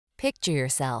Picture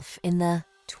yourself in the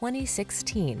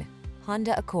 2016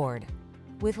 Honda Accord.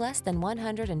 With less than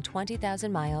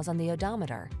 120,000 miles on the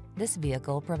odometer, this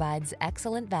vehicle provides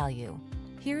excellent value.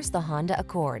 Here's the Honda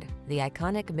Accord, the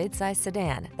iconic midsize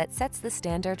sedan that sets the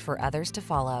standard for others to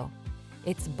follow.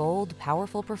 Its bold,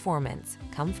 powerful performance,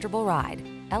 comfortable ride,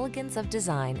 elegance of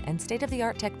design, and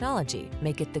state-of-the-art technology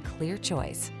make it the clear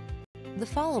choice. The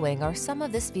following are some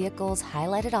of this vehicle's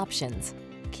highlighted options: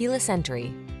 keyless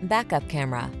entry, backup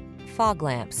camera, fog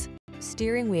lamps,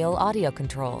 steering wheel audio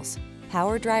controls,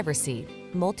 power driver seat,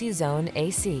 multi-zone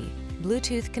AC,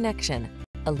 Bluetooth connection,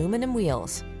 aluminum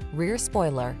wheels, rear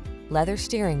spoiler, leather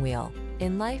steering wheel.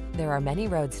 In life, there are many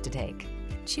roads to take.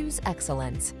 Choose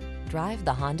excellence. Drive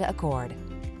the Honda Accord.